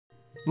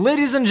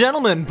Ladies and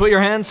gentlemen, put your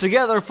hands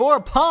together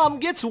for Palm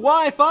Gets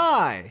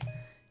Wi-Fi!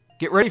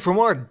 Get ready for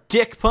more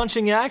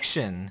dick-punching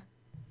action.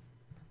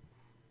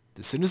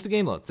 As soon as the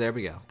game loads. There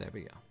we go. There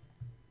we go.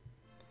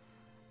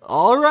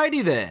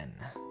 Alrighty then.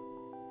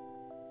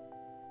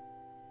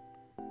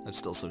 I'm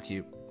still so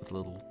cute with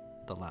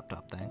the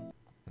laptop thing.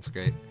 That's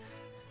great.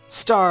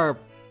 Star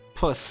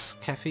Puss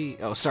Cafe.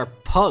 Oh, Star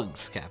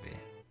Pugs Cafe.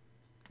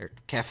 Or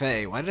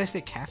Cafe. Why did I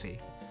say cafe?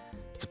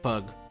 It's a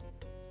pug.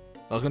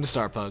 Welcome to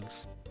Star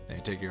Pugs. May I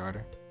take your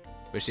order?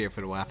 Wish here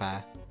for the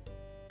Wi-Fi.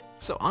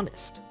 So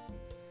honest.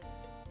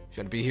 If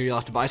you want to be here, you'll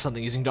have to buy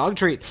something using dog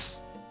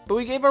treats. But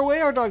we gave away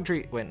our dog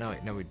treat. Wait, no,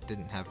 we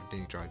didn't have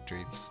any dog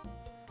treats.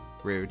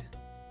 Rude.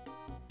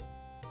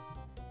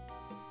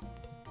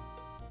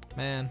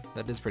 Man,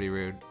 that is pretty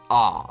rude.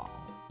 Aw.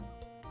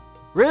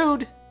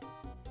 Rude!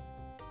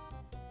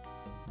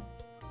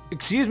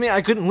 Excuse me,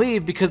 I couldn't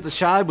leave because the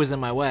shibe was in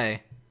my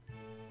way.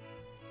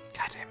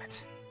 God damn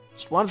it.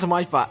 Just wanted some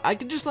Wi-Fi. I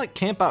could just like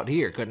camp out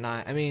here, couldn't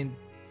I? I mean,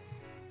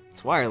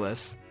 it's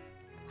wireless.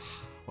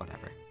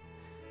 Whatever.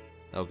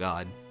 Oh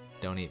god,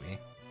 don't eat me.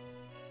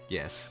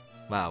 Yes.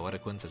 Wow, what a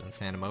coincidence.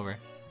 Hand him over.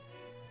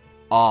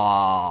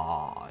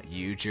 Aw,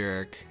 you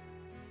jerk.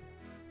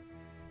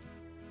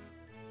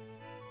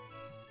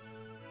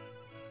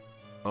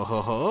 Oh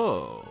ho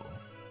ho.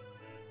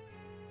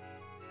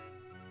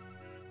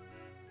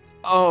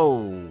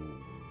 Oh.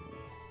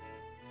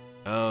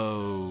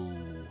 Oh.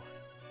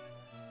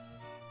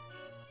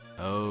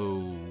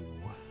 Oh.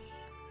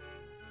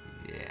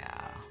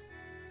 Yeah.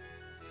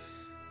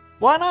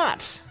 Why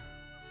not?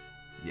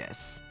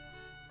 Yes.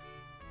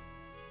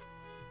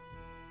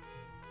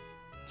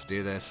 Let's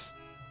do this.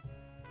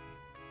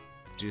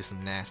 Let's do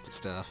some nasty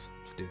stuff.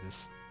 Let's do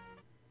this.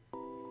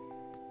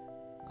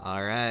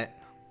 Alright.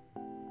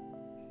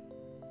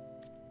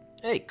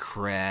 Hey,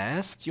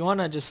 Crest, you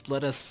wanna just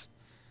let us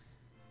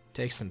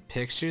take some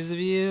pictures of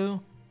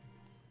you?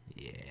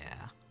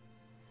 Yeah.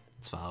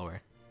 Let's follow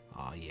her.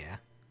 Oh yeah.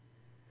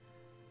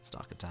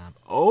 Stalk of time.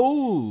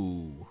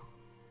 Oh!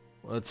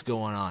 What's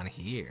going on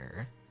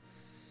here?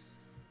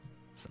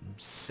 Some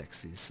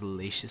sexy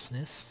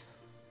salaciousness?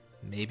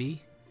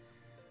 Maybe?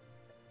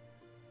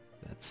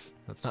 That's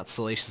not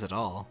salacious at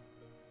all.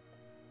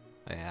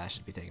 Oh yeah, I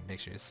should be taking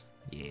pictures.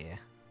 Yeah.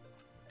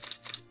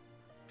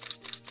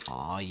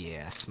 Aw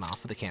yeah, smile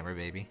for the camera,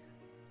 baby.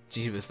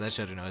 Jeebus, that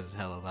shutter noise is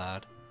hella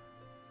loud.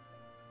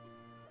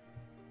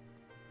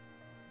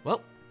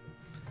 Well,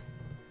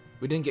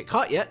 we didn't get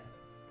caught yet,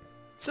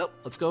 so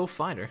let's go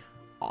find her.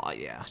 Aw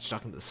yeah, she's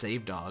talking to the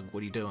save dog.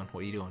 What are you doing?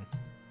 What are you doing?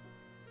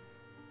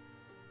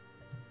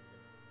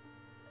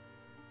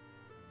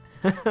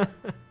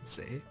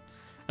 Save?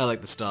 I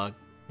like this dog.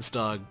 This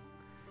dog.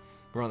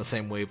 We're on the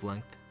same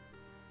wavelength.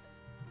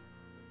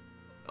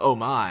 Oh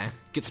my,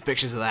 get some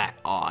pictures of that.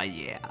 Aw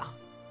yeah.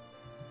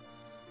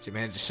 She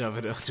managed to shove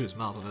it into his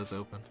mouth when it was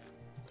open.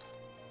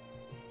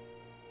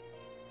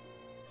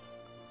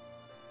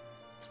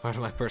 It's part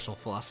of my personal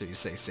philosophy to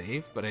say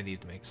save, but I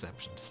need to make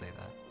exception to say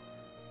that.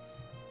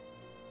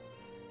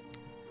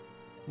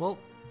 Well,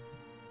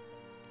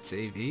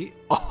 save E.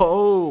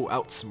 Oh,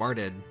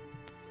 outsmarted.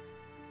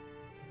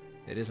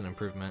 It is an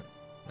improvement.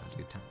 That was a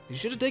good time. You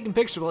should have taken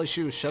pictures while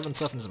she was shoving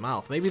stuff in his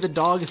mouth. Maybe the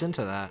dog is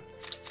into that.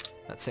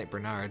 That's Saint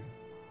Bernard.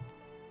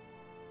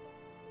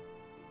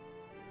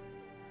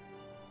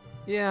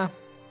 Yeah,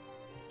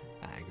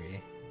 I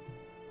agree.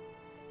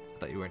 I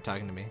thought you weren't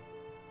talking to me.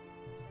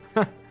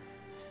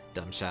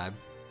 Dumb Shibe.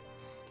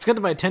 It's got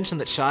to my attention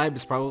that Shibe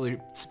is probably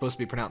supposed to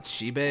be pronounced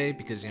Shibe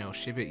because, you know,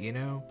 Shiba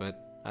Inu,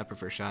 but I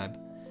prefer Shibe.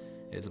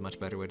 It is a much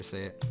better way to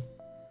say it.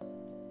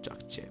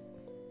 Chocolate chip.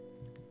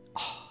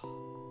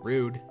 Oh,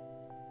 rude.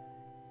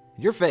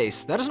 Your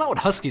face. That is not what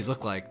huskies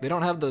look like. They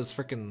don't have those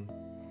frickin'...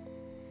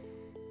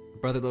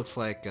 Brother looks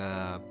like,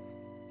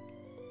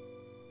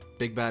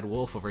 Big Bad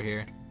Wolf over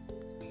here.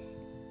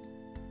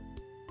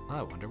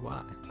 I wonder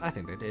why. I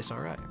think they taste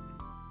alright.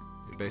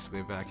 You're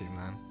basically a vacuum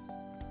man.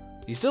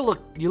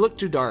 You look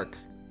too dark.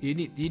 You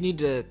need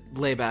to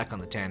lay back on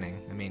the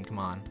tanning. I mean, come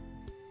on.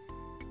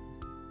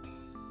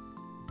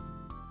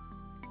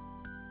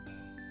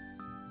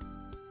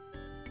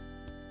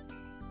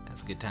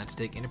 That's a good time to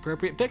take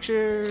inappropriate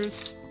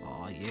pictures.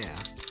 Aw, yeah.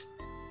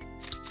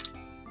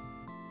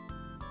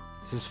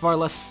 This is far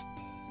less...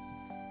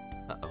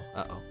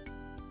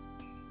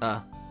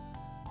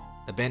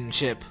 Abandoned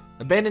ship.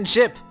 Abandoned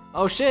ship!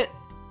 Oh shit!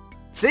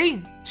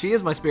 See? She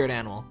is my spirit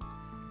animal.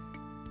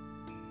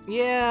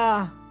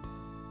 Yeah.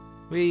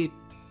 We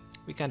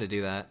kinda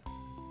do that.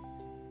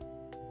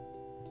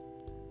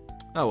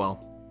 Oh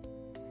well.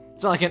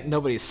 It's not like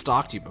nobody's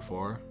stalked you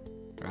before,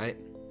 right?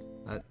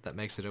 That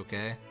makes it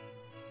okay.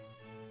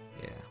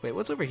 Yeah. Wait,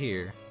 what's over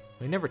here?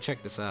 We never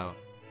checked this out.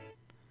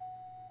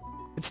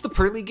 It's the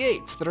pearly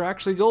gates that are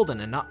actually golden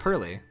and not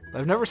pearly.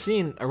 I've never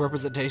seen a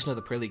representation of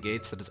the pearly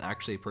gates that is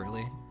actually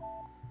pearly.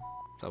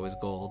 It's always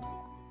gold.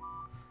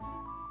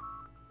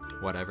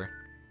 Whatever.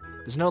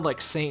 There's no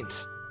like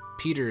Saint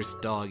Peter's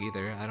dog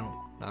either. I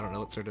don't know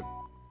what sort of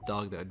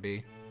dog that would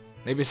be.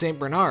 Maybe Saint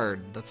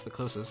Bernard. That's the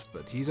closest,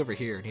 but he's over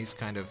here and he's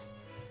kind of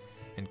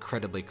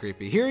Incredibly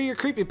creepy. Here are your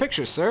creepy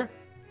pictures, sir.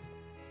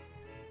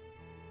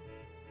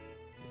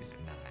 These are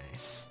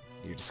nice.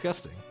 You're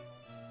disgusting.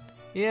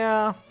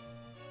 Yeah.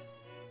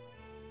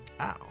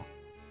 Ow.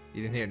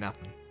 You didn't hear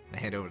nothing. I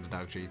hand over the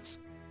dog treats.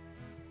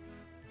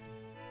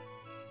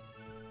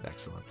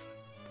 Excellent.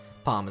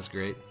 Palm is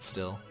great,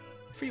 still.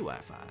 Free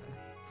Wi-Fi.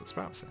 This looks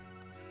promising.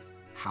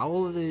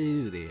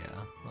 Hallelujah.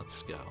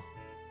 Let's go.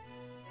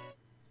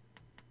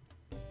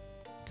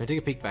 Can I take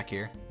a peek back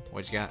here?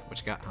 What you got? What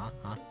you got? Huh?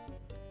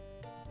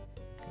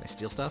 Can I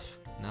steal stuff?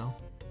 No?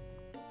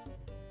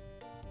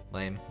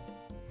 Lame.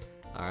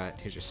 Alright,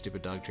 here's your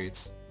stupid dog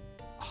treats.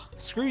 Oh,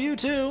 screw you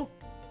too!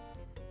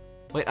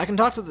 Wait, I can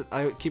talk to the...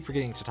 I keep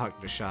forgetting to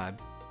talk to Shibe.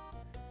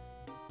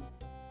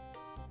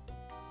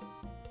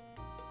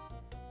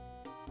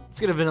 Let's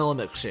get a vanilla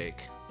milkshake.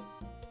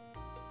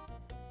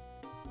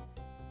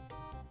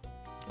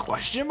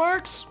 Question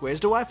marks? Where's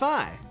the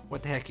Wi-Fi?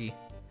 What the hecky?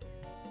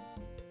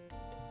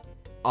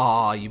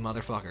 Aw, you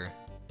motherfucker.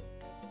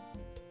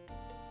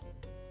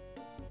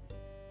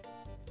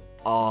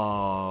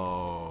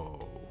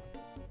 Oh.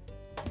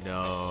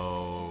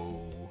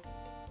 No.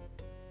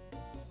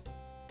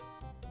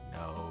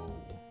 No.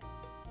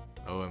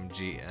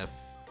 OMGF.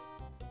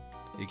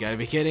 You gotta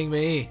be kidding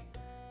me.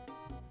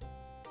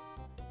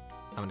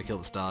 I'm gonna kill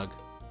this dog.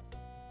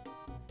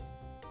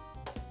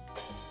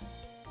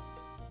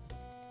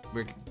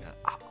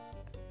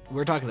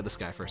 We're talking to this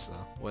guy first,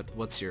 though.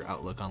 What's your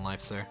outlook on life,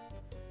 sir?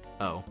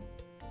 Oh,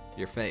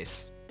 your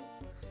face.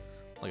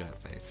 Look at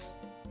that face.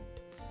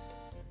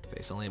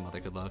 Face only a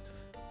mother could look.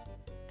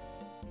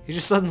 He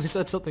just suddenly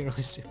said something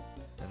really stupid.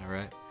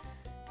 Alright.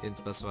 He didn't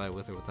specify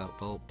with or without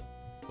pulp.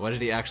 What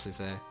did he actually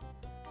say?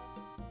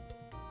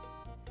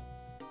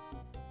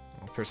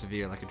 I'll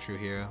persevere like a true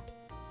hero.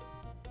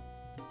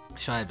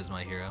 Shibe is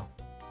my hero.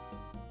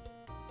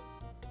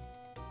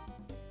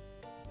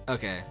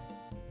 Okay.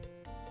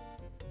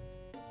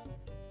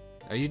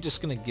 Are you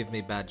just gonna give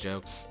me bad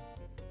jokes?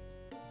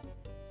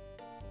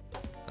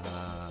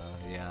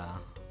 Yeah.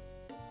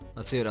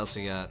 Let's see what else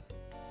we got.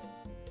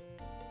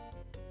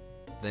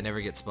 They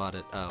never get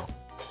spotted. Oh.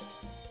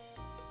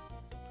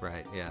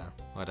 Right, yeah.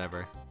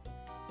 Whatever.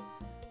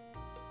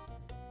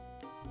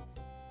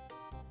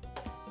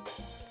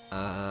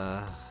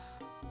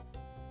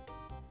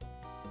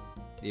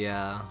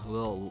 Yeah,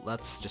 well,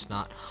 let's just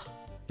not...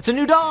 It's a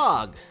new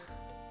dog!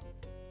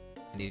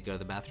 I need to go to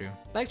the bathroom.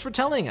 Thanks for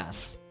telling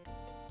us!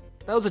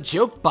 That was a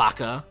joke,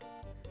 Baka!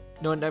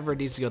 No one ever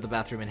needs to go to the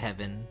bathroom in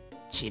heaven.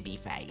 Chibi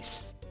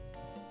face.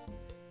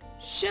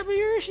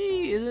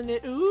 Shibuyoshi, isn't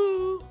it?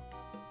 Ooh!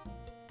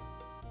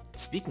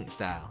 Speaking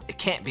style. It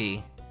can't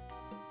be.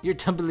 You're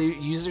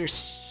Tumblr user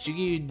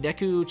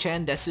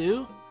Shugineku-chan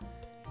desu?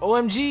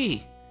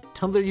 OMG!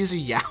 Tumblr user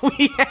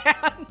Yaoi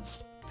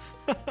Hands!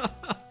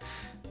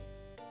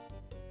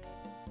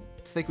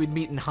 Think we'd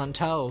meet in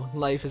Hantao.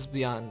 Life is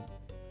beyond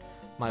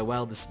my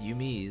wildest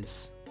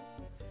yumis.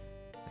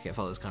 I can't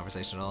follow this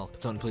conversation at all.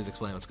 Could someone please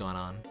explain what's going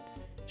on?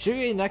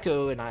 Shugi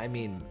Neko and I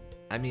mean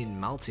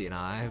Malty and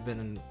I have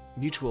been in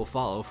mutual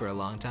follow for a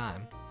long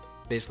time.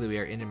 Basically, we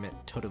are intimate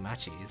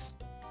Totomachis.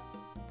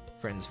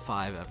 Friends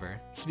 5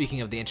 ever. Speaking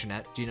of the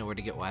internet, do you know where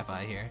to get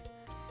Wi-Fi here?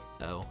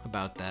 Oh,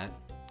 about that.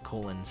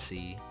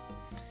 :C.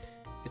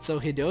 It's so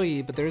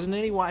hidoi, but there isn't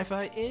any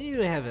Wi-Fi in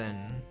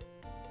heaven.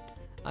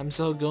 I'm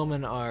so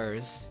Gomen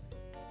R's.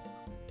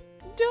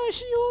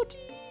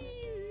 Dashioti.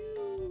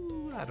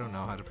 I don't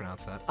know how to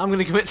pronounce that. I'm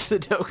gonna commit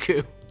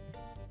Sudoku.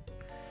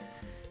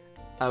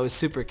 I was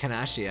super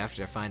Kanashi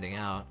after finding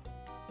out.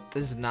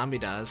 These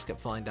Namidas kept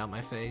falling down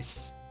my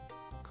face.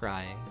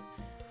 Crying.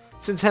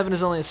 Since heaven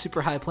is only a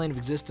super high plane of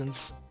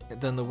existence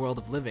than the world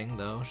of living,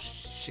 though,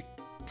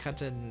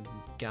 Shikatanganai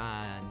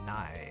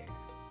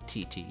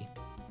TT.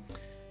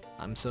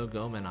 I'm so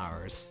Gomen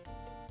R's.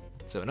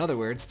 So in other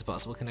words, it's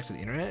possible to connect to the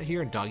internet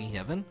here in doggy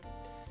heaven?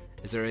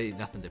 Is there really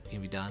nothing that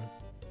can be done?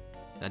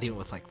 Not even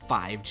with like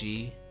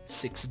 5G,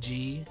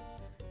 6G,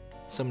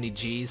 so many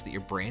G's that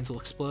your brains will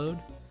explode?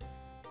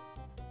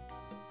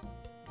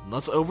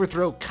 Let's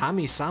overthrow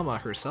Kami-sama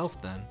herself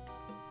then.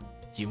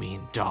 You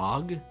mean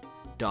Dog?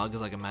 Dog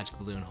is like a magic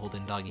balloon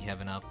holding doggy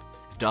heaven up.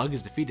 If Dog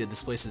is defeated,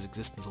 this place's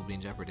existence will be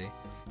in jeopardy.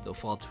 They'll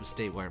fall to a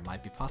state where it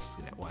might be possible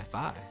to get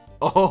Wi-Fi.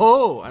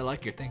 Oh, I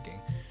like your thinking.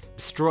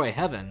 Destroy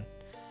heaven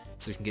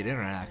so we can get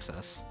internet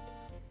access.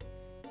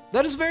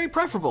 That is very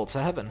preferable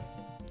to heaven.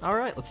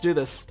 Alright, let's do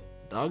this.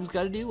 Dog's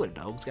gotta do what a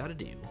dog's gotta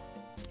do.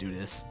 Let's do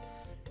this.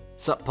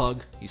 Sup,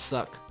 pug? You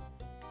suck.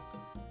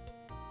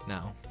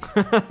 No.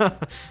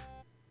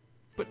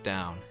 Put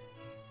down.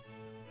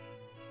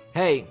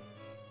 Hey,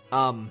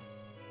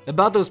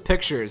 about those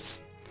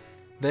pictures.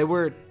 They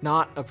were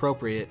not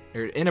appropriate,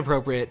 or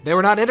inappropriate. They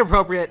were not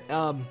inappropriate.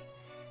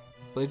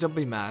 Please don't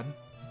be mad.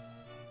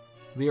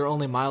 We are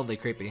only mildly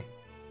creepy.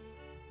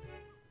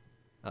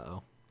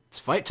 Uh-oh. It's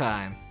fight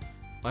time.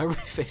 Why are we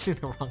facing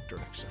the wrong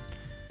direction?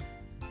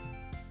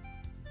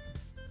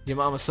 Your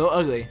mom was so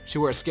ugly, she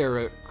wore a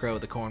scarecrow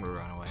the corn would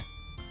run away.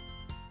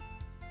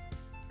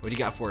 What do you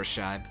got for us,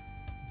 Shibe?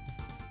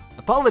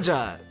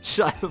 Apologize!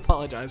 Shibe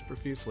apologized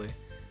profusely.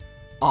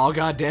 Oh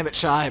god damn it,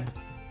 Shibe.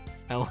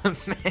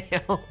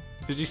 LMAO.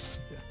 Did you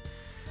see that?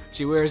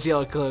 She wears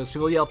yellow clothes.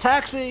 People yell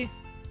taxi.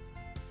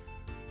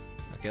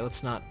 Okay,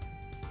 let's not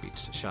beat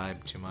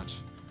Shibe too much.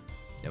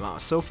 Your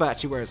mama's so fat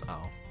she wears...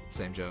 Oh,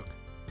 same joke.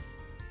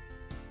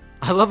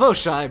 I love how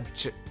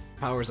Shibe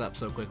powers up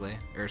so quickly.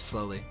 Or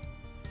slowly.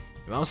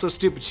 Your mama's so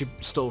stupid she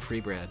stole free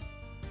bread.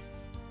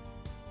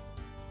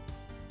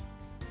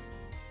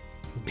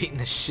 Beating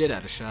the shit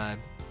out of Shibe.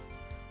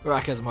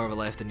 Rock has more of a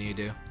life than you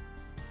do.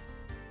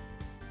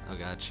 Oh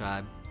god,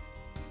 Shibe.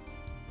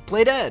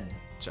 Play dead!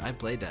 Shibe,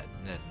 play dead.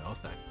 It had no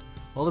effect.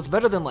 Well, it's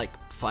better than, like,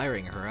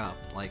 firing her up.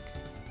 Like,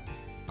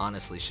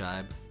 honestly,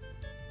 Shibe.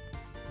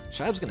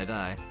 Shibe's gonna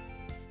die.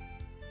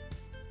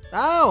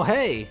 Oh,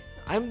 hey!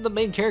 I'm the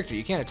main character.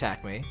 You can't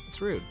attack me.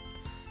 It's rude.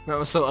 I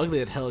was so ugly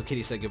that Hello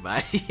Kitty said goodbye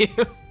to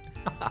you.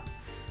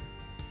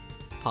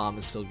 Palm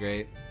is still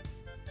great.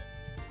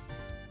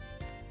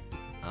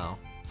 Oh,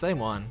 same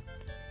one.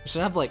 I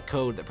should have, like,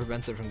 code that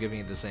prevents it from giving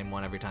you the same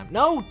one every time.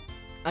 No!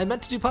 I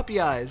meant to do puppy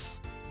eyes.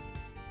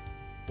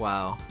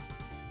 Wow.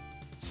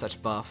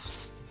 Such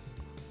buffs.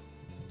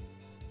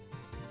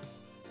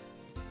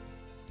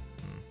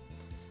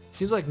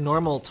 Seems like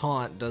normal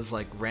taunt does,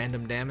 like,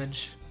 random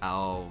damage.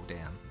 Oh,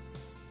 damn.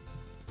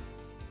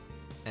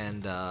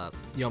 And,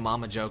 Yo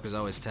Mama joke is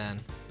always 10.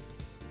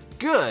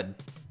 Good!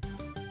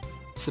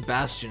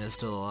 Sebastian is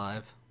still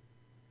alive.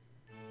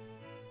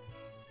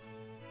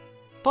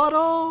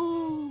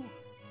 Puddle!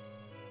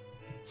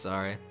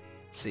 Sorry.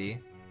 See?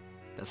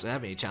 That's what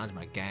happened. You challenged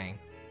my gang.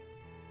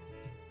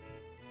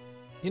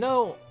 You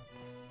know,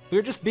 we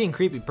were just being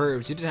creepy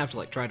pervs. You didn't have to,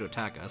 like, try to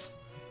attack us.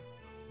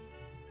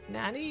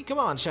 Nanny, come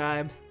on,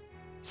 Shibe.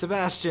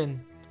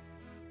 Sebastian.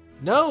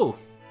 No!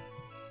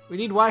 We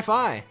need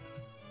Wi-Fi.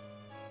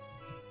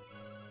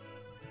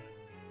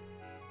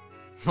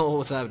 Oh,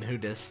 what's happening? Who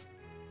dis?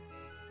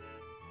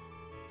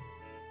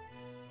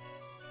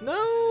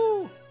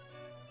 No!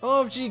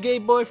 OFG gay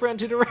boyfriend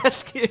to the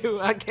rescue!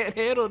 I can't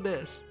handle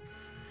this.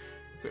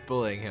 Quit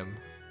bullying him.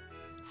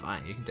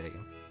 Fine, you can take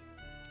him.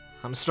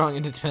 I'm a strong,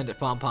 independent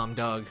pom-pom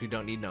dog who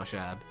don't need no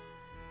Shab.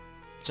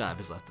 Shab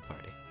has left the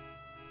party.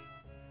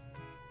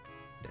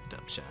 That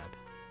dumb Shab.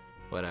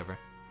 Whatever.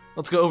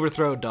 Let's go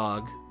overthrow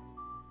dog.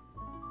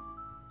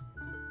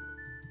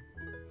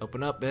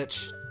 Open up,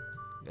 bitch.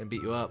 I'm gonna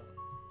beat you up.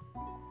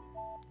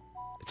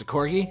 It's a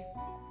corgi?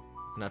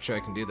 I'm not sure I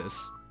can do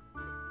this.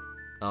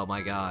 Oh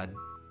my god.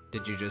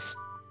 Did you just...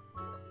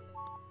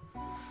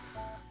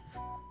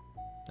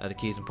 Are the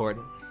keys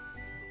important?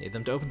 Need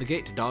them to open the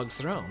gate to Dog's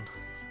throne.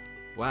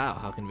 Wow,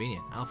 how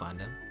convenient. I'll find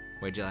him.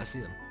 Where'd you last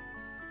see them?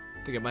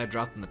 I think I might have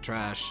dropped in the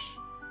trash.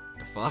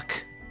 The fuck?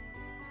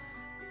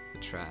 The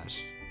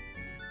trash.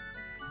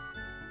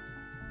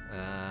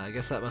 I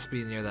guess that must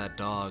be near that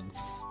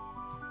dog's...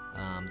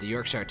 the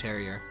Yorkshire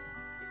Terrier.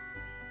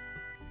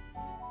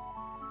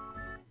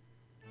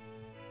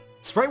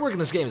 Sprite work in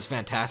this game is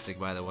fantastic,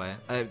 by the way.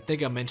 I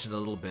think I mentioned it a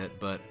little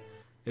bit, but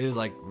it is,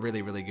 like,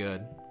 really, really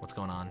good. What's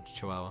going on,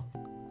 Chihuahua?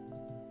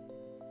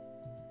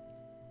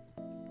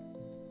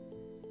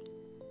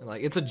 And,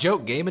 like, it's a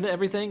joke game and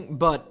everything,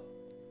 but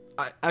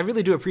I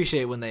really do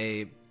appreciate when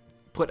they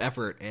put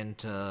effort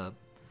into the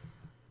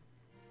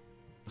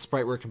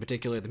sprite work in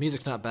particular. The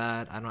music's not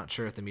bad. I'm not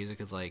sure if the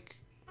music is, like,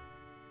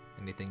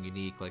 anything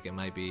unique. Like, it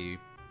might be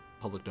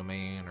public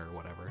domain or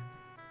whatever.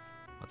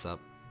 What's up?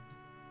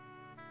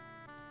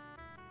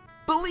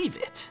 Believe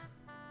it!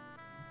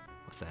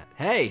 What's that?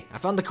 Hey! I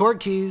found the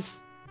chord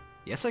keys!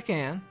 Yes, I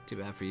can. Too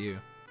bad for you.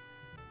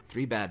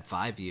 3 bad,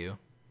 5 you.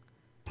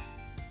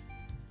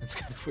 It's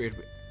kind of weird.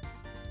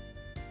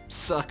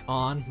 Suck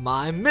on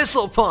my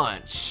missile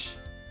punch!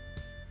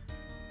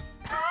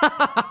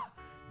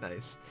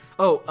 Nice.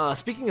 Oh,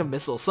 speaking of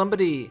missiles,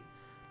 somebody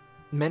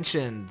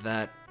mentioned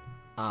that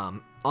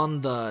on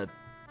the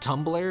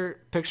Tumblr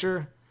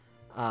picture,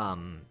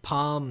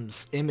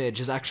 Palm's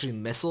image is actually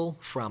Missile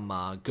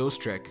from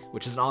Ghost Trick,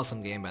 which is an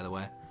awesome game, by the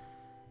way.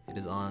 It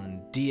is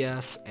on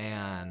DS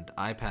and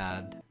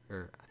iPad,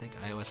 or I think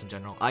iOS in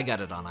general. I got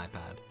it on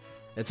iPad.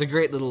 It's a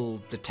great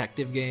little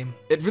detective game.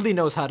 It really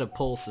knows how to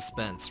pull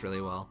suspense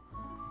really well.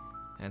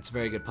 And it's a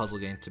very good puzzle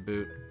game to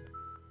boot.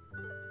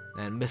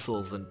 And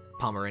Missile's a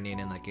Pomeranian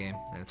in that game,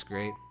 and it's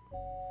great.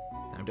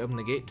 Time to open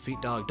the gate,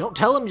 defeat dog. Don't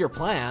tell him your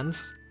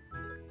plans!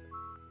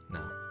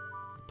 No.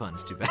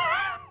 Pun's too bad.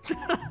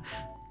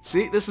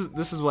 See, this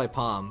is why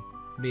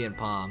me and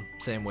Palm,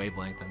 same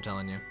wavelength, I'm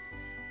telling you.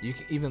 You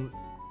can even...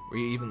 Were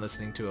you even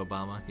listening to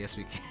Obama? Yes,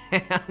 we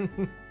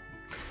can.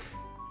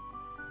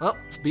 Well,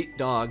 let's beat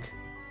dog.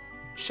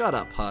 Shut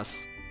up,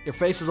 Huss. Your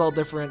face is all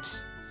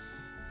different.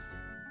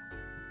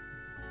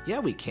 Yeah,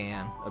 we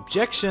can.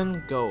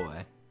 Objection, go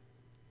away.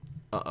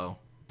 Uh-oh.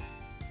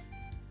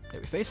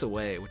 Maybe face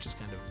away, which is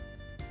kind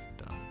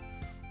of dumb.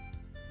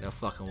 No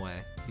fucking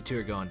way. You two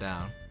are going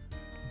down.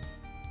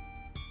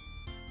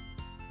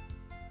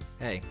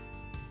 Hey.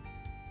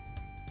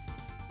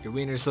 Your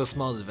wiener's so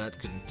small the vet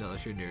couldn't tell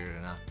if you're neutered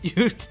or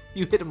not.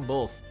 You hit them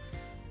both.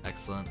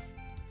 Excellent.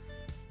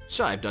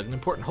 Shive dug an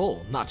important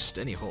hole, not just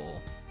any hole.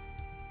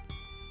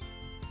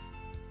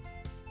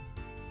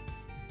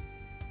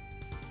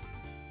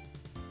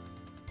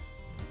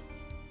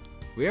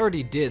 We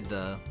already did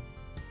the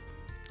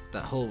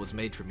 "that hole was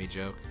made for me"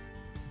 joke.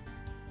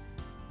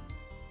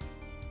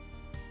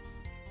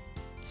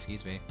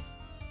 Excuse me.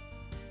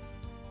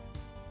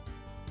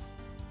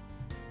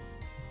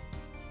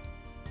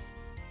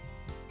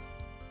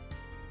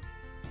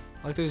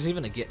 Like, there's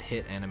even a get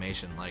hit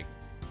animation, like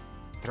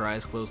their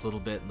eyes close a little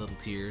bit, little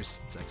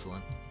tears. It's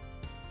excellent.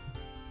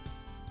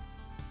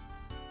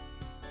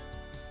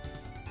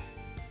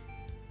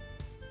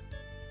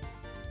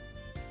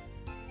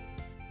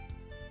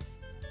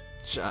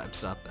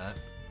 Stop that.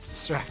 It's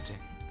distracting.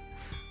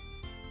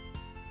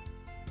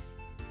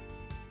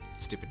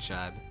 Stupid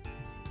Shibe.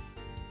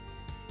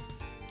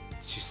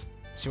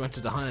 She went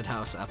to the haunted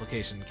house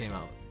application, came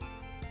out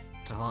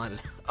to the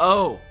haunted.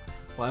 Oh,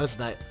 why was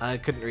that? I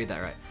couldn't read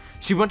that right.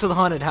 She went to the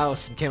haunted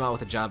house and came out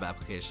with a job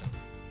application.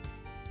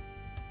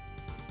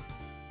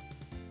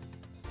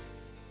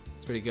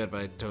 It's pretty good,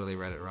 but I totally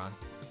read it wrong.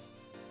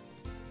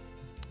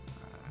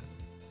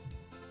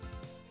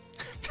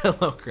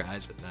 Pillow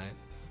cries at night.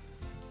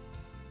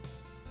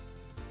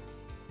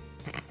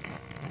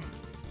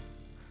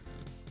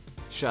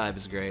 Shibe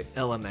is great.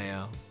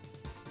 LMAO.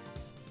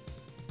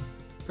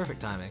 Perfect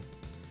timing.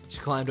 She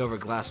climbed over a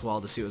glass wall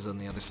to see what was on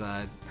the other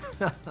side.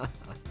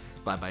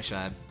 Bye-bye,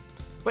 Shibe.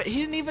 Wait,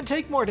 he didn't even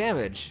take more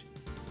damage.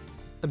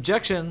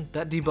 Objection,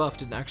 that debuff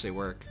didn't actually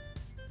work.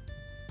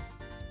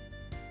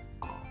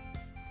 Oh.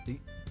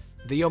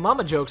 The Yo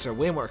Mama jokes are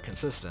way more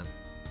consistent.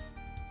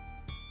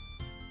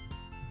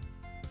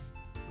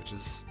 Which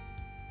is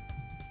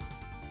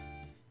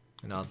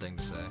an odd thing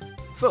to say.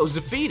 Foes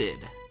defeated!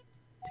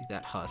 Take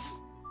that, Huss.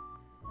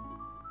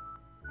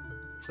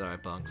 Sorry,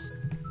 punks.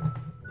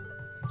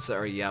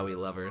 Sorry, yaoi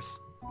lovers.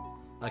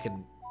 I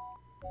can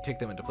kick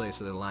them into place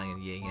so they're lying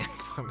in yin-yang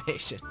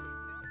formation.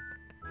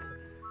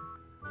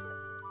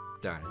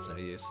 Darn, it's no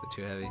use. They're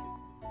too heavy.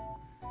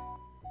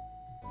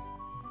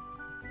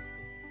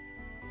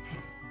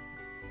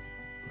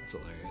 That's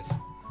hilarious.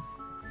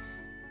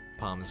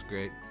 Palm is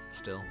great,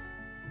 still.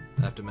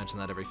 I have to mention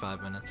that every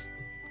 5 minutes.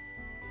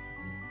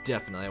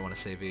 Definitely I want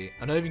to say V.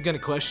 I'm not even gonna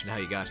question how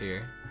you got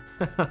here.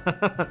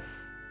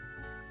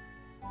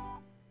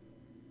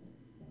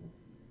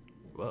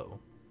 Whoa.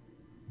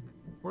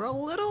 We're a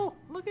little...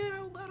 Look at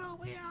how little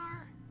we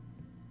are.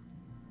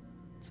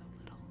 So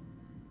little.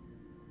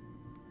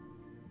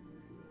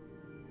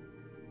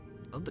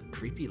 Oh, the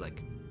creepy,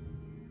 like,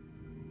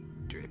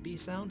 drippy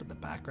sound in the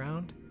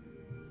background.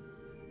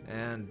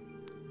 And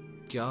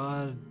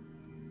God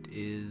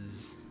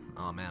is...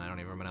 Oh man, I don't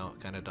even remember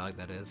what kind of dog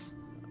that is.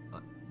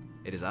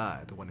 It is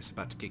I, the one who's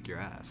about to kick your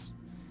ass.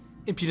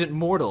 Impudent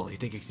mortal, you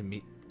think you can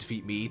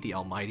defeat me, the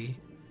almighty?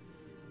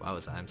 Why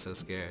was I'm so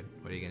scared?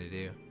 What are you gonna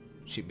do?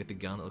 Shoot me with the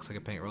gun that looks like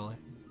a paint roller?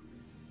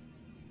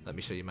 Let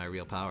me show you my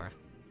real power.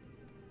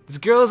 This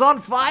girl is on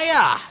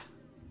fire!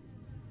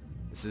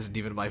 This isn't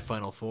even my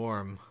final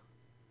form.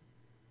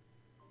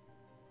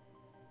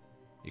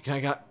 You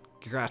cannot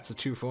grasp the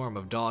true form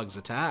of dog's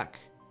attack.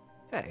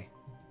 Hey.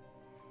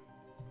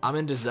 I'm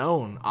into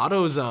zone.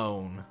 Auto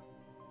zone.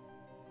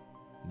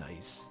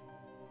 Nice.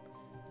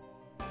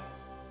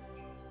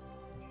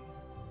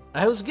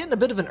 I was getting a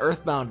bit of an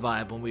Earthbound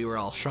vibe when we were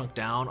all shrunk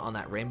down on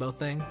that rainbow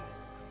thing.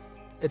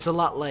 It's a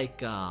lot like,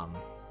 Kaoshin?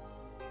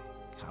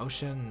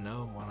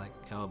 No, more like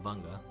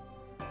Cowabunga.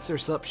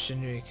 Surf's up,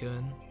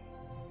 Shinri-kun.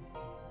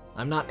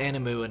 I'm not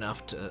animu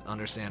enough to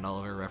understand all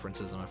of her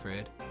references, I'm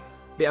afraid.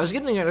 But yeah, I was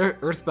getting an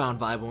Earthbound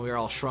vibe when we were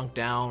all shrunk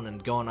down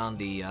and going on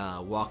the,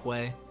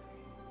 walkway.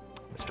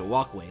 Mr.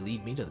 Walkway,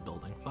 lead me to the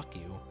building. Fuck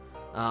you.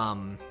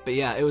 But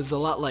yeah, it was a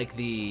lot like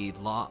the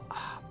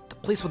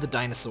place with the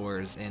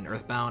dinosaurs in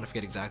Earthbound. I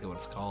forget exactly what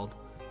it's called.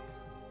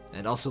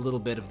 And also a little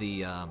bit of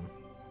the, I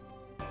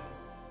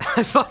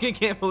fucking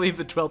can't believe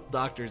the 12th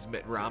Doctor's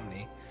Mitt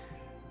Romney.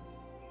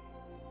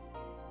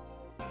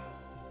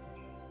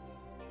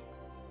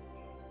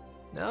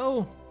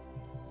 No?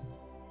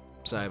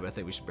 Sorry, but I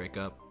think we should break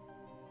up.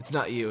 It's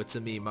not you, it's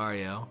a me,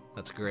 Mario.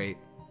 That's great.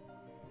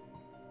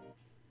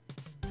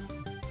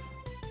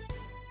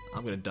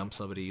 I'm gonna dump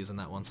somebody using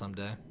that one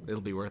someday.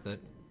 It'll be worth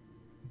it.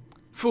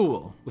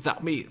 Fool!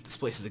 Without me, this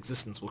place's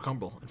existence will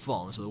crumble and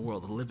fall into the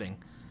world of the living.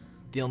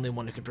 The only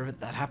one who can prevent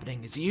that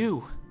happening is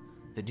you!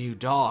 The new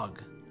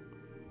dog.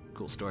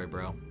 Cool story,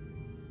 bro.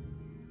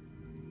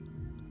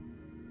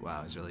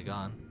 Wow, he's really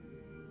gone.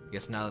 I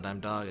guess now that I'm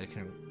dog, I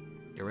can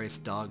erase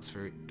dogs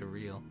for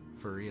real.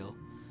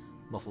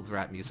 Muffled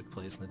rap music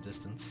plays in the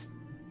distance.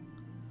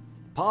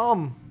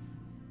 Palm!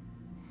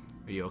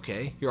 Are you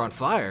okay? You're on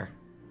fire!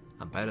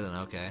 I'm better than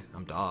okay.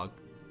 I'm dog.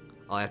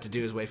 All I have to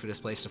do is wait for this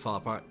place to fall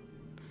apart.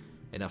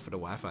 Enough for the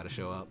Wi-Fi to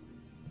show up.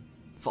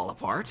 Fall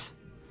apart?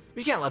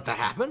 We can't let that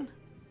happen!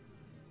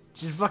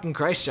 Jesus fucking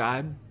Christ, Shibe.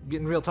 I'm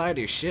getting real tired of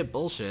your shit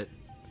bullshit.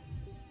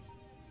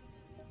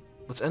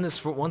 Let's end this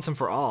for once and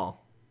for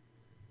all.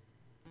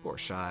 Poor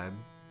Shibe.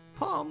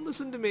 Palm,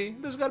 listen to me.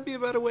 There's gotta be a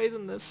better way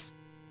than this.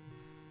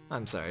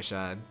 I'm sorry,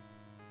 Shibe.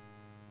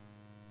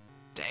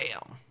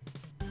 Damn.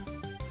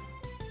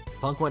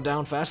 Punk went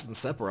down faster than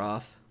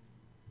Sephiroth.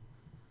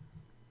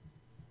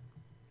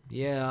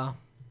 Yeah.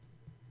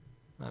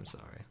 I'm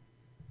sorry.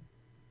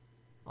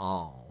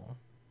 Oh.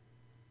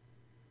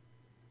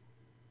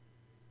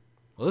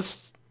 Well,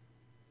 this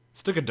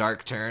took a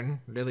dark turn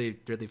really,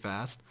 really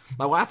fast.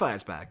 My Wi-Fi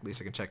is back. At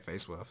least I can check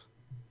Facebook.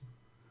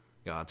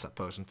 God, stop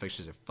posting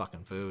pictures of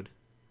fucking food.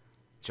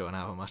 Showing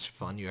how much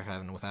fun you're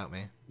having without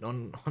me. No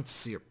one wants to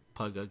see your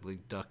pug ugly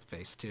duck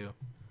face, too.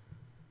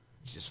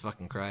 Jesus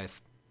fucking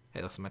Christ.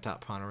 Hey, looks like my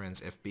top Pomeranian's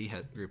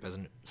FB group has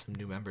some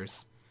new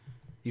members.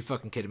 You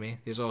fucking kidding me?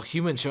 There's all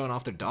humans showing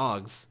off their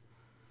dogs.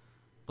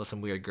 Plus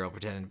some weird girl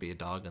pretending to be a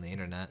dog on the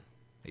internet.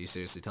 Are you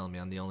seriously telling me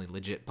I'm the only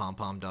legit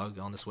pom-pom dog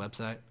on this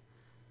website?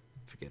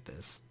 Forget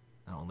this.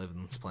 I don't live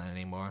on this planet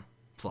anymore.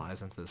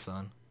 Flies into the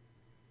sun.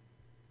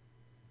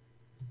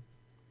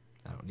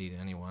 I don't need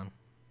anyone.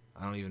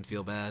 I don't even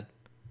feel bad.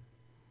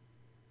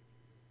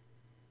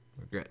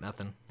 Regret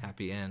nothing.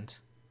 Happy end.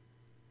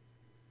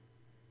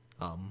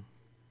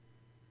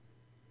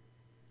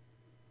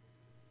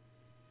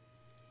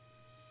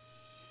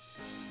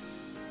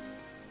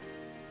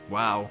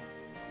 Wow.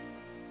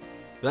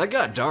 That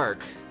got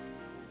dark.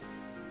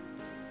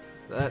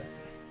 That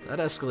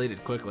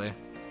escalated quickly.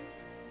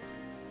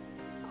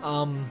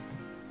 I'm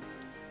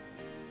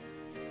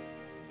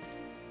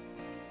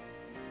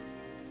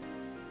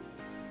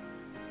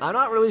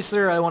not really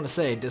sure I want to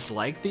say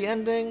dislike the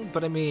ending,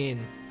 but I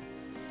mean,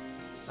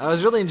 I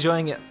was really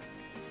enjoying it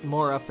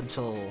more up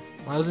until...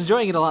 I was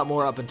enjoying it a lot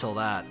more up until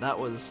that. That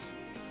was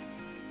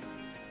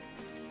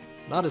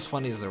not as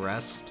funny as the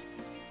rest.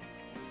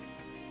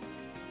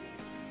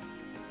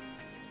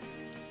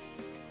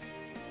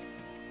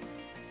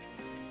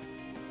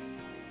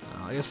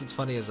 I guess it's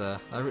funny as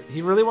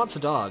he really wants a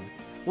dog.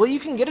 Well, you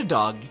can get a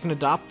dog. You can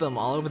adopt them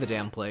all over the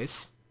damn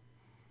place.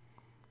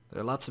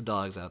 There are lots of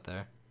dogs out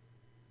there.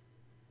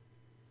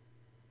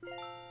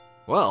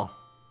 Well,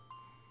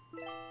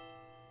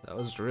 that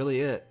was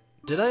really it.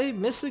 Did I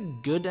miss a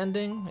good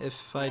ending?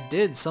 If I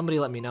did, somebody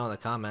let me know in the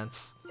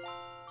comments.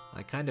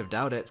 I kind of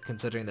doubt it,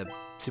 considering the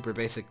super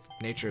basic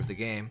nature of the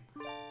game.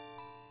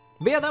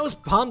 But yeah, that was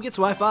Pom Gets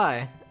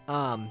Wi-Fi.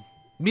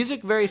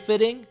 Music very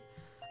fitting.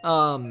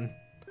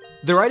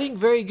 The writing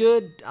very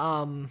good.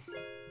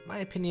 My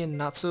opinion,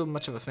 not so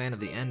much of a fan of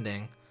the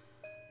ending.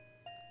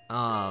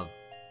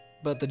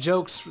 But the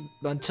jokes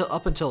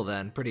up until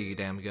then, pretty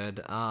damn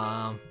good.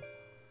 I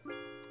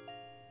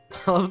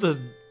love the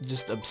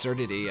just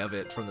absurdity of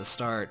it from the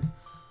start.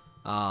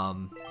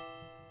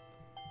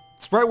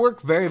 Sprite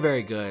work very,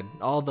 very good.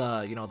 All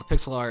the, the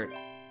pixel art,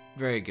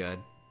 very good.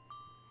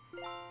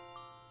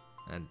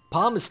 And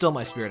Pom is still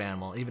my spirit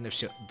animal, even if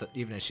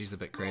she's a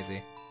bit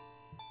crazy.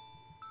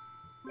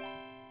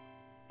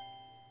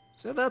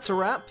 So that's a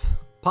wrap.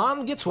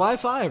 Pom Gets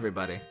Wi-Fi,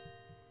 everybody.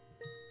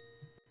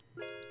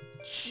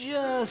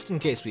 Just in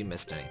case we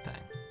missed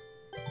anything.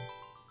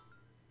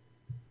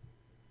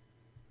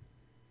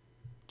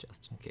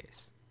 Just in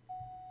case.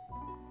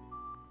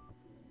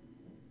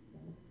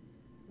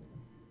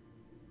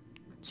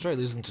 Let's try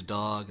losing to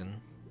dog and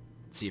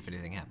see if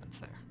anything happens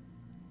there.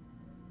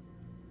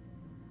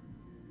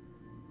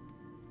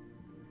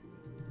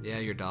 Yeah,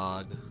 your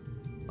dog.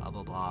 Blah,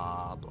 blah,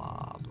 blah,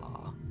 blah,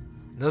 blah.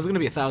 And there's gonna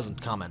be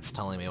 1,000 comments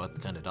telling me what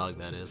kind of dog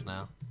that is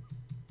now.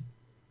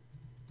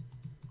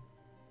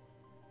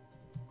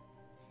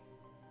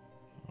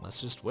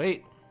 Let's just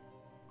wait.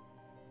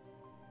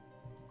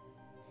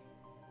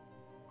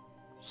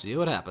 See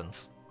what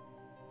happens.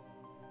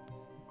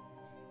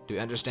 Do you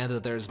understand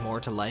that there's more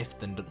to life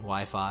than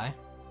Wi-Fi?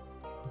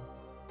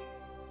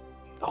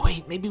 Oh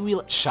wait, maybe we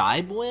let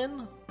Shibe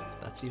win?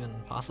 If that's even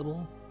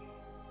possible.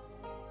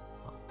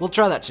 We'll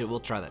try that too, we'll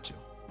try that too.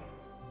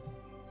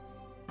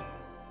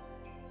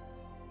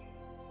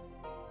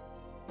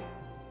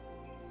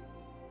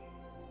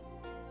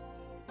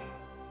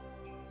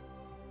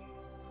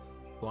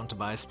 Want to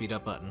buy a speed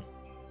up button.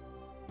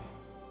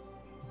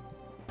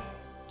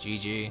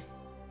 GG.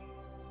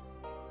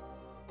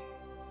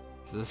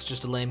 Is this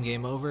just a lame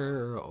game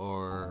over,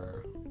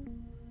 or...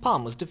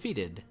 Pom was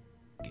defeated.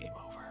 Game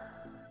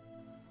over.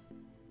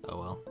 Oh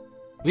well.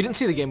 We didn't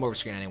see the game over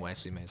screen anyway,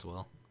 so we may as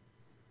well.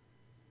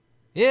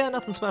 Yeah,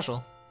 nothing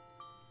special.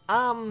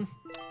 We're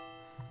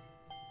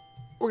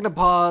gonna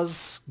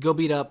pause, go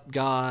beat up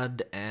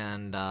God,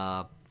 and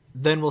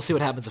then we'll see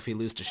what happens if we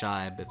lose to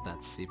Shibe, if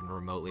that's even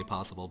remotely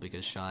possible,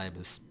 because Shibe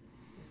is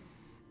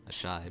a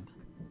Shibe.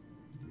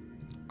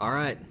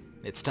 Alright,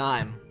 it's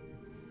time.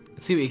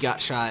 Let's see what you got,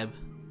 Shibe.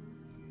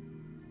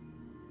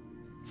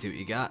 See what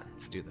you got.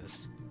 Let's do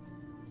this.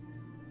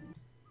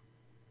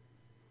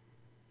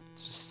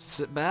 Let's just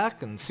sit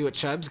back and see what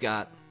Shibe's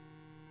got.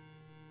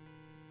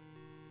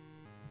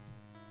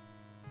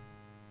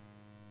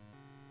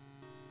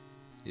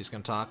 You just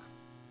gonna talk?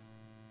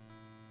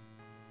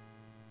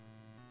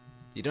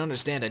 You don't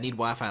understand, I need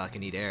Wi-Fi like I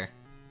need air.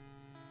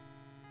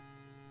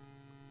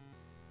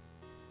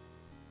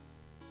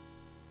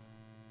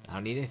 I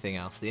don't need anything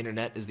else. The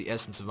internet is the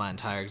essence of my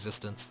entire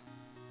existence.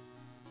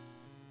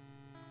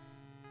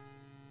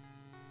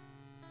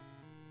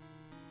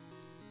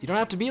 You don't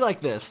have to be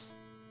like this.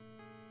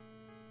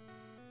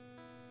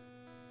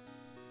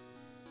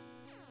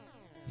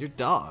 Your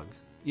dog.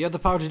 You have the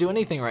power to do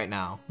anything right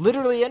now.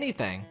 Literally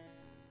anything.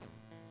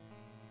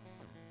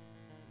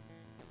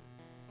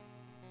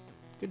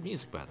 Good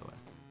music, by the way.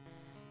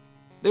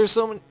 There's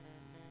so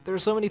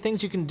many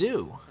things you can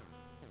do.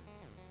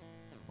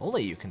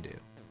 Only you can do.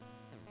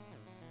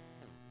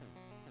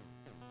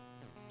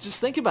 Just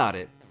think about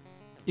it.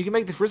 You can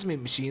make the frisbee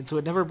machine so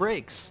it never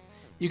breaks.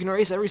 You can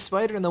erase every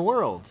spider in the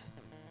world.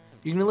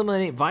 You can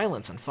eliminate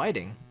violence and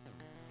fighting.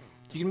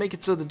 You can make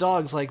it so the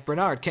dogs like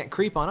Bernard can't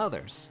creep on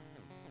others.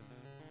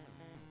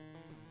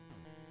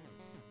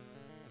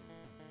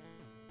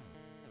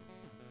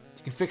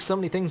 You can fix so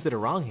many things that are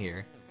wrong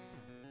here.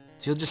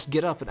 So you'll just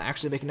get up and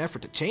actually make an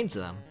effort to change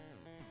them.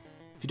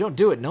 If you don't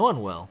do it, no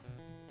one will.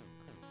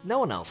 No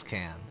one else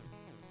can.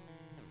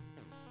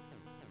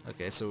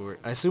 Okay, so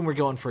I assume we're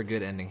going for a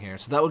good ending here.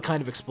 So that would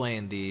kind of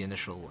explain the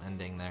initial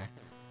ending there.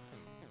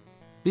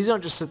 Please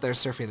don't just sit there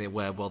surfing the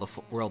web while the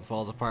world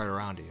falls apart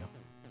around you.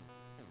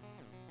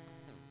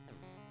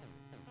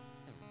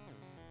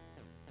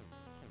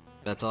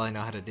 That's all I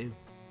know how to do.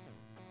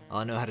 All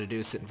I know how to do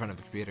is sit in front of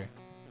a computer.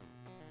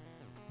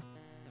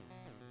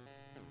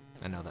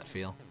 I know that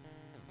feel.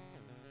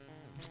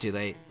 It's too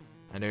late.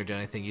 I never did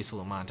anything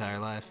useful in my entire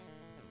life.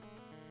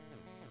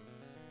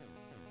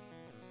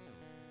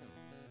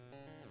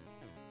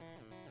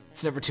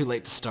 It's never too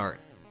late to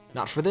start.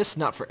 Not for this,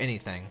 not for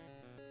anything.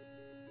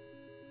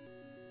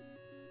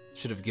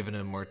 Should have given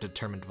him a more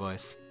determined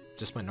voice.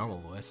 Just my normal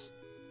voice.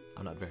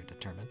 I'm not very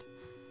determined.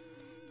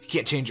 You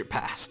can't change your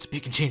past, but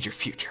you can change your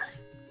future.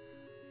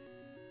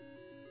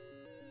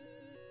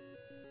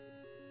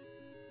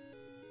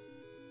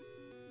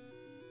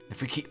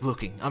 If we keep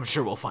looking, I'm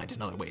sure we'll find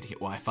another way to get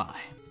Wi-Fi.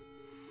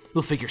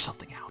 We'll figure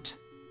something out.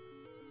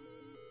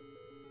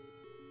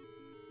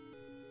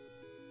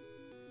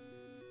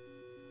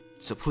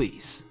 So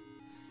please,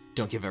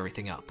 don't give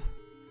everything up.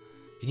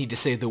 You need to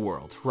save the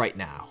world, right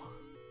now.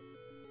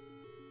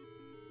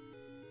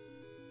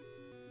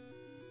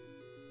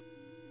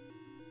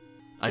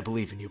 I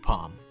believe in you,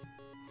 Palm.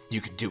 You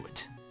can do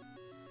it.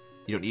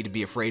 You don't need to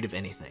be afraid of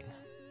anything.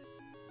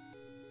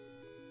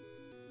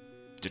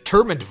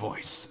 Determined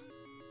voice.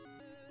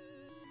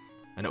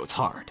 I know it's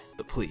hard,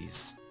 but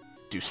please,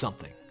 do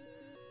something.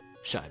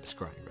 Shibe is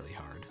crying really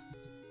hard.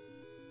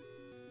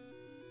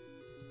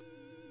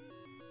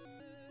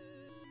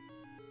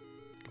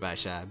 Goodbye,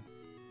 Shibe.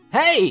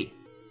 Hey!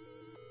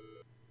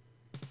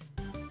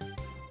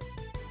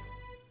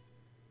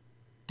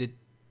 Did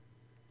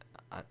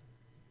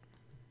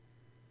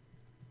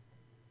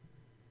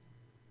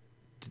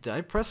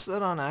I press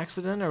that on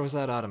accident, or was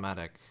that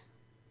automatic?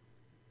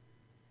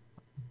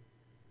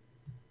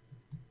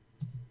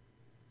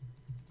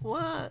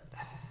 What?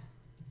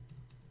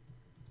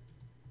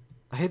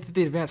 I hate that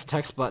the advanced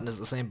text button is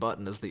the same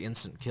button as the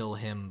instant kill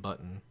him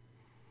button.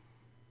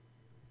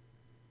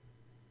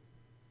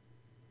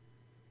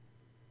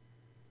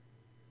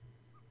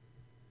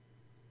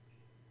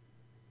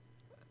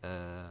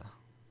 Fuck.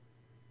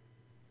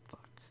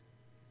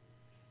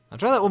 I'll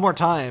try that one more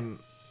time.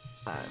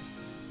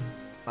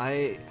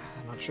 I'm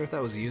not sure if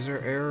that was user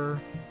error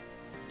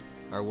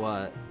or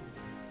what.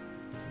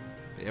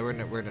 But yeah, we're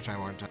gonna try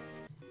one more time.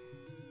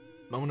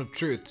 Moment of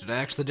truth. Did I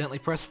accidentally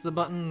press the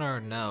button or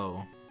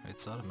no?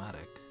 It's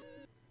automatic.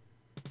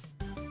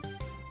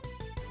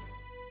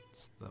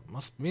 So that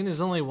must mean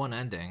there's only one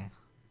ending.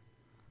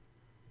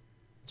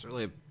 It's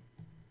really a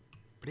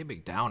pretty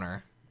big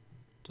downer.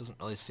 Doesn't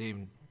really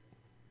seem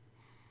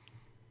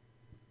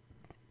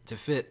to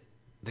fit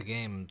the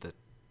game that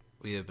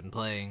we have been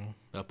playing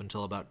up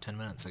until about 10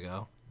 minutes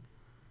ago.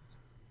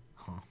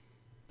 Huh.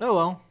 Oh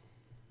well.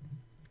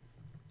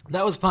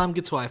 That was Palm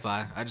Gets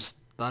Wi-Fi. I just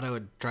thought I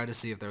would try to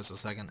see if there was a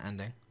second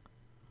ending.